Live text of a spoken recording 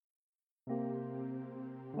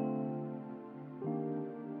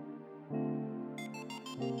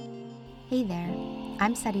Hey there,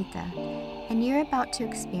 I'm Sarita, and you're about to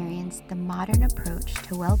experience the modern approach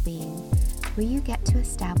to well-being where you get to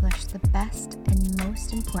establish the best and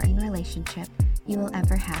most important relationship you will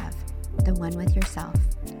ever have, the one with yourself.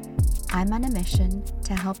 I'm on a mission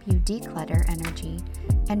to help you declutter energy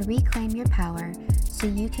and reclaim your power so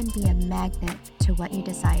you can be a magnet to what you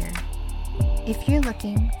desire. If you're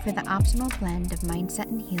looking for the optimal blend of mindset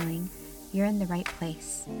and healing, you're in the right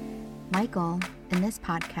place. My goal in this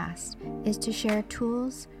podcast is to share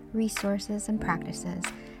tools, resources, and practices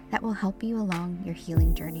that will help you along your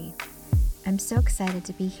healing journey. I'm so excited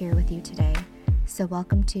to be here with you today, so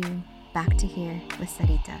welcome to Back to Here with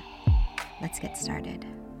Sarita. Let's get started.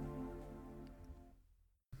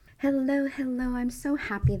 Hello, I'm so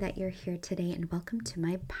happy that you're here today and welcome to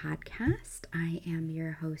my podcast. I am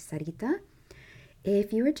your host, Sarita.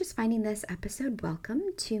 If you are just finding this episode, welcome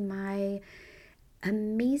to my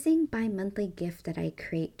amazing bi-monthly gift that I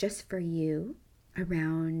create just for you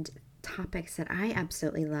around topics that I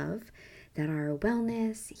absolutely love that are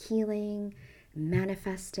wellness, healing,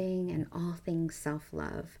 manifesting, and all things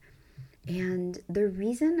self-love. And the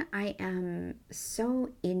reason I am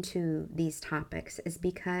so into these topics is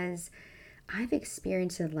because I've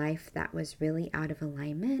experienced a life that was really out of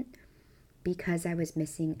alignment because I was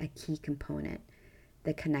missing a key component,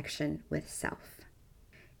 the connection with self.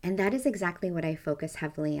 And that is exactly what I focus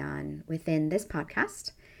heavily on within this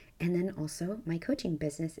podcast and then also my coaching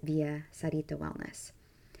business via Sarita Wellness.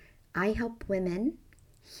 I help women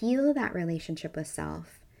heal that relationship with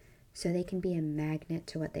self so they can be a magnet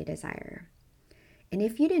to what they desire. And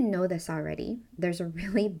if you didn't know this already, there's a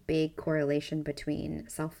really big correlation between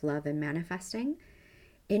self-love and manifesting.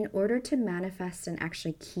 In order to manifest and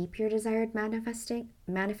actually keep your desired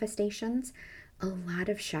manifestations, a lot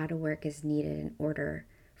of shadow work is needed in order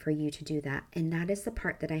for you to do that. And that is the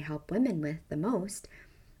part that I help women with the most,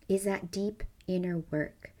 is that deep inner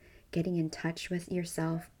work, getting in touch with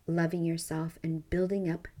yourself, loving yourself, and building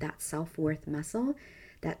up that self-worth muscle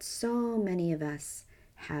that so many of us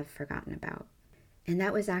have forgotten about. And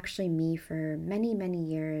that was actually me for many, many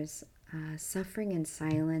years, suffering in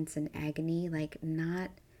silence and agony, like not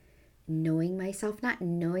knowing myself, not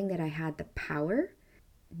knowing that I had the power,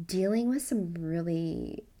 dealing with some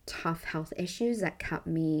really tough health issues that kept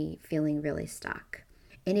me feeling really stuck.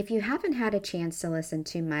 And if you haven't had a chance to listen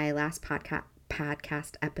to my last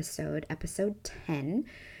podcast episode 10,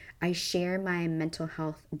 I share my mental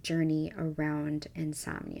health journey around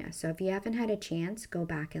insomnia. So if you haven't had a chance, go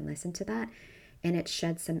back and listen to that. And it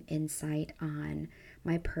sheds some insight on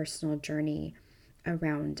my personal journey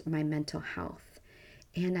around my mental health.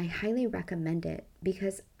 And I highly recommend it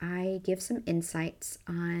because I give some insights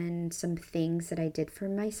on some things that I did for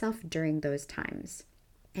myself during those times.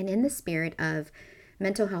 And in the spirit of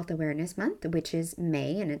Mental Health Awareness Month, which is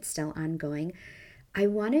May and it's still ongoing, I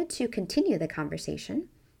wanted to continue the conversation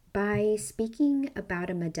by speaking about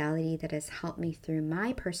a modality that has helped me through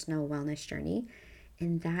my personal wellness journey,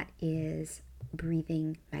 and that is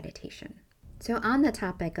breathing meditation. So on the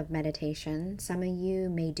topic of meditation, some of you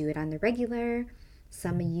may do it on the regular.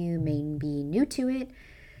 Some of you may be new to it.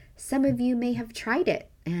 Some of you may have tried it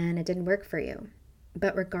and it didn't work for you.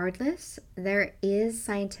 But regardless, there is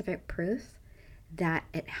scientific proof that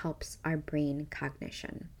it helps our brain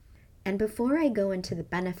cognition. And before I go into the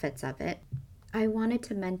benefits of it, I wanted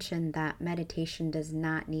to mention that meditation does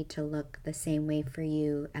not need to look the same way for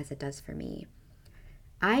you as it does for me.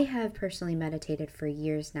 I have personally meditated for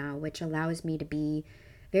years now, which allows me to be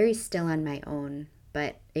very still on my own.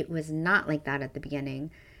 But it was not like that at the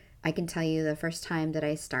beginning. I can tell you the first time that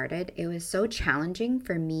I started, it was so challenging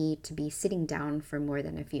for me to be sitting down for more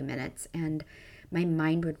than a few minutes and my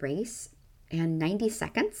mind would race, and 90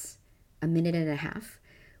 seconds, a minute and a half,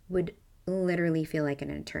 would literally feel like an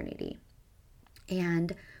eternity.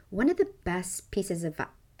 And one of the best pieces of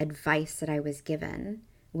advice that I was given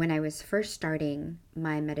when I was first starting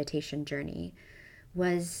my meditation journey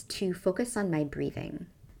was to focus on my breathing.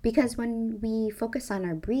 Because when we focus on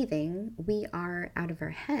our breathing, we are out of our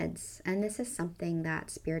heads. And this is something that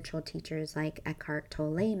spiritual teachers like Eckhart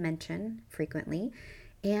Tolle mention frequently,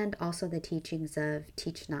 and also the teachings of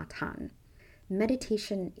Thich Nhat Hanh.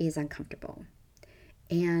 Meditation is uncomfortable.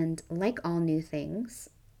 And like all new things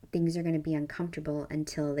are going to be uncomfortable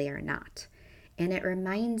until they are not. And it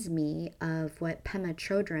reminds me of what Pema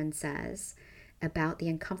Chodron says about the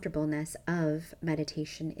uncomfortableness of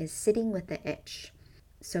meditation is sitting with the itch.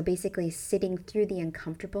 So basically sitting through the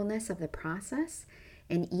uncomfortableness of the process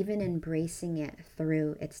and even embracing it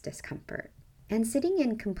through its discomfort. And sitting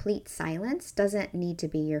in complete silence doesn't need to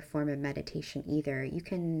be your form of meditation either. You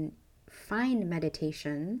can find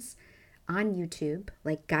meditations on YouTube,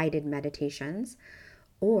 like guided meditations,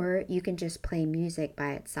 or you can just play music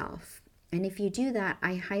by itself. And if you do that,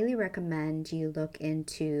 I highly recommend you look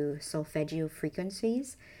into solfeggio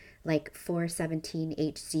frequencies like 417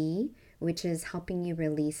 Hz, which is helping you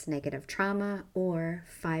release negative trauma, or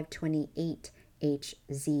 528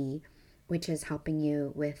 Hz, which is helping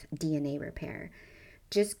you with DNA repair.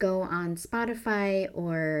 Just go on Spotify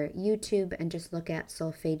or YouTube and just look at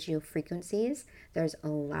solfeggio frequencies. There's a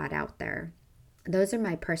lot out there. Those are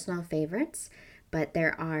my personal favorites, but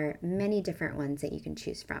there are many different ones that you can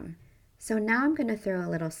choose from. So now I'm going to throw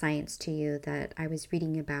a little science to you that I was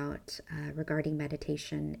reading about regarding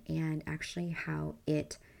meditation and actually how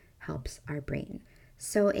it helps our brain.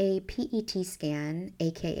 So a PET scan,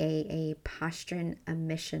 aka a positron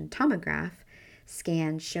emission tomograph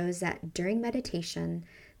scan, shows that during meditation,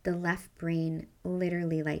 the left brain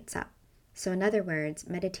literally lights up. So in other words,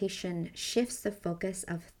 meditation shifts the focus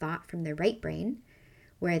of thought from the right brain,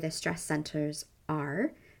 where the stress centers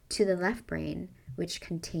are, to the left brain, which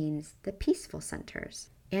contains the peaceful centers.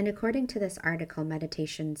 And according to this article,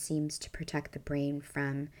 meditation seems to protect the brain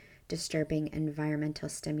from disturbing environmental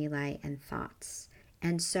stimuli and thoughts.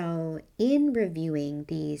 And so in reviewing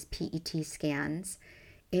these PET scans,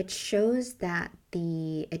 it shows that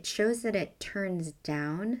it turns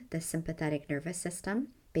down the sympathetic nervous system,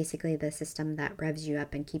 basically the system that revs you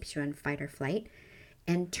up and keeps you in fight or flight,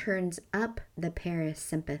 and turns up the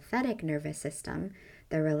parasympathetic nervous system,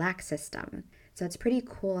 the relaxed system. So it's pretty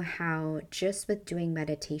cool how just with doing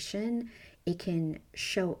meditation, it can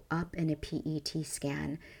show up in a PET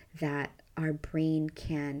scan that our brain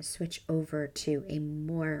can switch over to a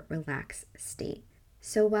more relaxed state.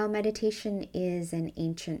 So while meditation is an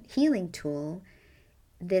ancient healing tool,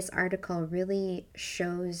 this article really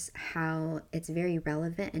shows how it's very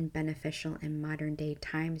relevant and beneficial in modern day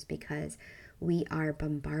times, because we are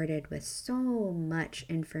bombarded with so much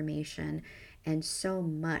information and so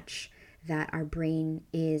much that our brain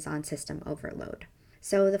is on system overload.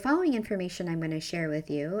 So the following information I'm going to share with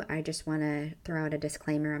you, I just want to throw out a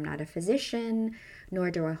disclaimer. I'm not a physician, nor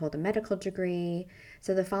do I hold a medical degree.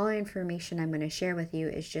 So the following information I'm going to share with you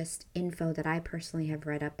is just info that I personally have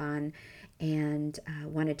read up on and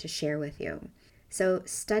wanted to share with you. So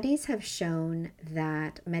studies have shown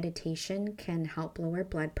that meditation can help lower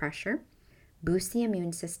blood pressure, boost the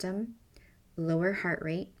immune system, lower heart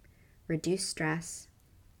rate, reduce stress,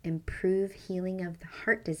 improve healing of the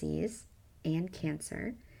heart disease and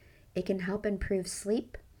cancer. It can help improve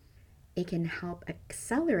sleep. It can help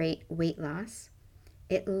accelerate weight loss.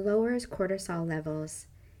 It lowers cortisol levels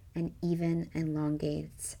and even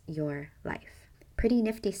elongates your life. Pretty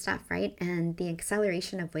nifty stuff, right? And the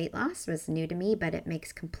acceleration of weight loss was new to me, but it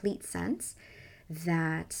makes complete sense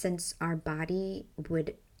that since our body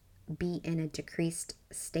would be in a decreased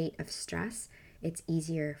state of stress, it's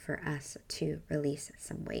easier for us to release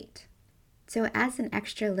some weight. So as an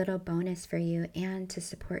extra little bonus for you and to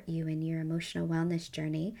support you in your emotional wellness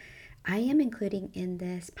journey, I am including in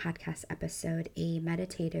this podcast episode a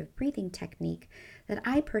meditative breathing technique that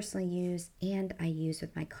I personally use and I use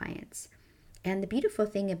with my clients. And the beautiful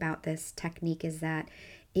thing about this technique is that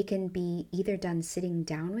it can be either done sitting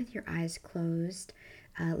down with your eyes closed,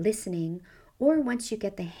 listening, or once you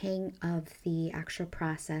get the hang of the actual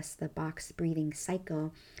process, the box breathing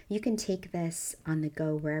cycle, you can take this on the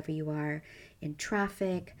go wherever you are, in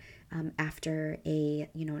traffic, after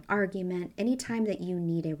an argument, anytime that you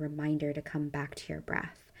need a reminder to come back to your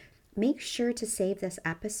breath. Make sure to save this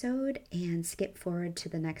episode and skip forward to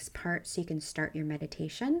the next part so you can start your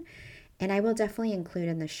meditation. And I will definitely include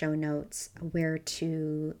in the show notes where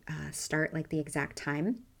to start, like the exact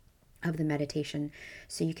time of the meditation,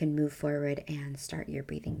 so you can move forward and start your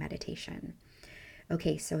breathing meditation.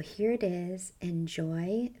 Okay, so here it is.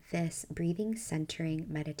 Enjoy this breathing centering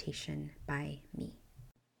meditation by me.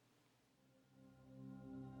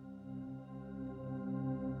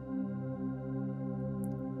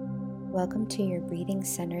 Welcome to your breathing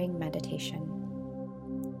centering meditation.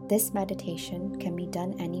 This meditation can be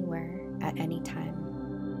done anywhere at any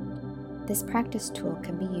time. This practice tool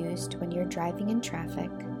can be used when you're driving in traffic,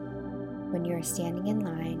 when you're standing in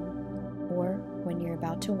line, or when you're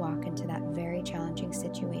about to walk into that very challenging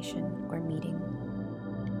situation or meeting.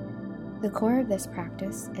 The core of this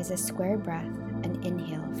practice is a square breath and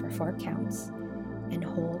inhale for 4 counts, and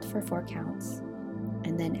hold for 4 counts,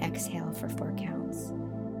 and then exhale for 4 counts,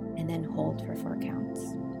 and then hold for 4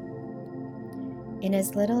 counts. In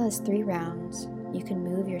as little as 3 rounds, you can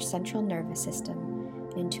move your central nervous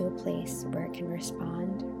system into a place where it can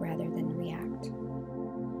respond rather than react.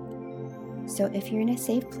 So if you're in a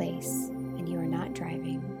safe place and you are not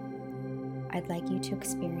driving, I'd like you to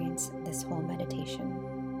experience this whole meditation.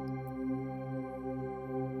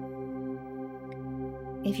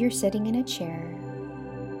 If you're sitting in a chair,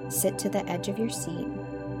 sit to the edge of your seat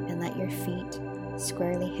and let your feet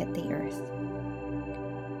squarely hit the earth.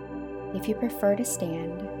 If you prefer to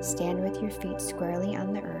stand with your feet squarely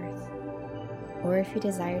on the earth, or if you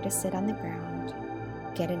desire to sit on the ground,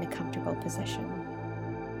 get in a comfortable position.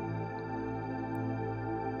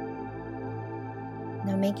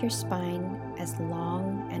 Now make your spine as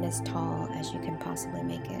long and as tall as you can possibly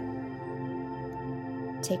make it.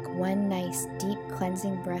 Take one nice deep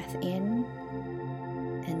cleansing breath in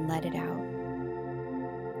and let it out.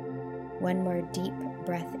 One more deep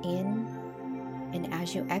breath in, and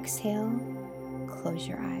as you exhale, close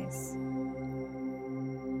your eyes.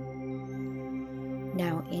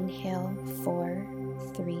 Now inhale, 4,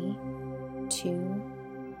 3, 2,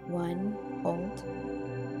 1, hold.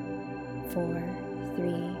 4,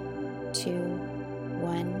 3, 2,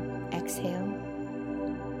 1, exhale.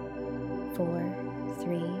 4,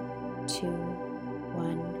 3, 2,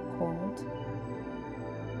 1, hold.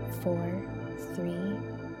 4, 3,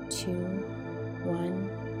 2, 1,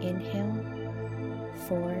 inhale.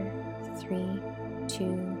 4, 3, 2,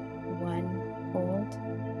 1, hold.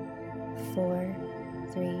 4,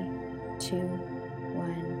 3, 2,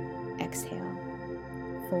 1, exhale.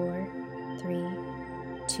 4, 3,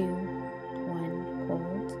 2, 1,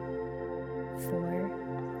 hold. 4,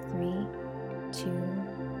 3, 2,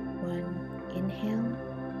 1, inhale.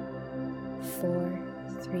 4,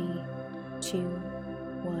 3, 2,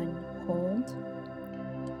 1, hold.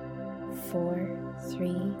 4,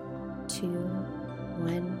 3, 2,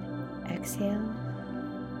 1, exhale.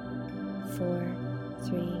 4,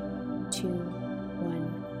 3, 2, 1,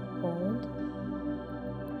 hold.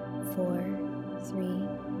 4, 3,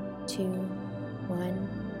 2, 1,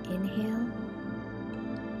 inhale.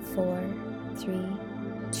 4, 3,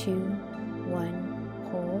 2, 1,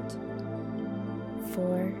 hold.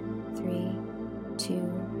 4, 3, 2,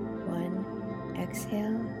 1,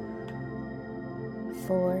 exhale.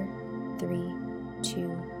 4, 3, 2,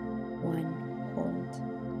 1, hold.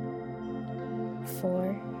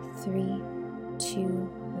 4, 3, 2,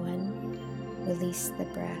 1, release the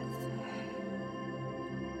breath.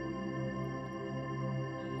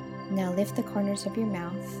 Now lift the corners of your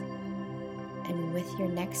mouth, and with your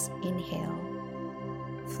next inhale,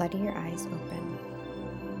 flutter your eyes open.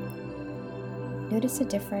 Notice a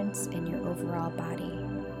difference in your overall body.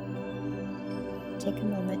 Take a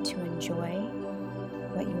moment to enjoy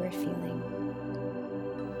what you are feeling.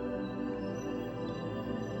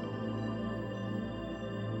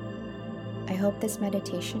 I hope this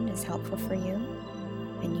meditation is helpful for you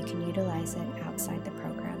and you can utilize it outside the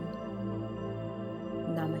program.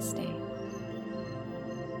 Namaste.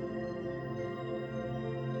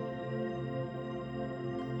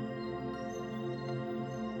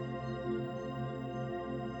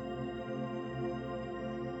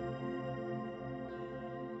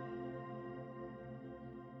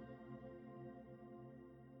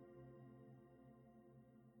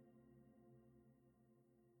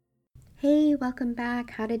 Hey, welcome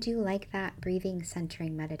back. How did you like that breathing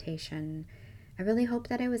centering meditation? I really hope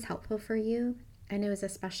that it was helpful for you, and it was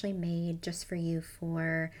especially made just for you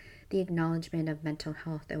for the acknowledgement of Mental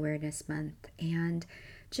Health Awareness Month. And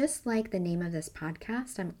just like the name of this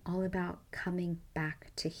podcast, I'm all about coming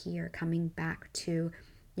back to here, coming back to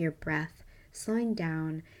your breath, slowing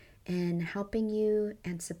down, and helping you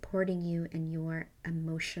and supporting you in your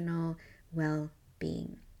emotional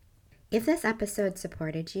well-being. If this episode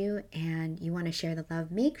supported you and you want to share the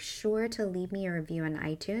love, make sure to leave me a review on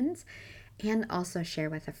iTunes and also share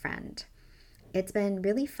with a friend. It's been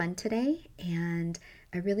really fun today, and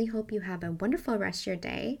I really hope you have a wonderful rest of your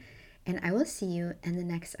day, and I will see you in the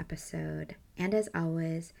next episode. And as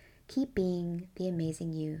always, keep being the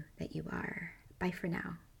amazing you that you are. Bye for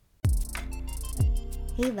now.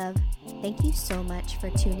 Hey love, thank you so much for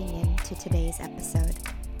tuning in to today's episode.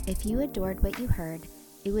 If you adored what you heard,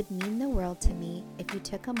 it would mean the world to me if you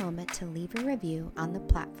took a moment to leave a review on the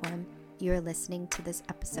platform you are listening to this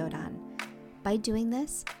episode on. By doing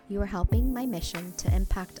this, you are helping my mission to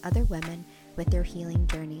impact other women with their healing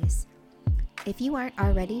journeys. If you aren't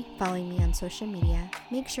already following me on social media,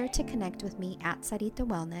 make sure to connect with me at Sarita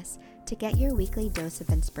Wellness to get your weekly dose of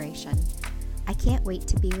inspiration. I can't wait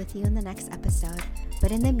to be with you in the next episode,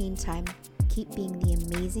 but in the meantime, keep being the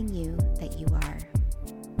amazing you that you are.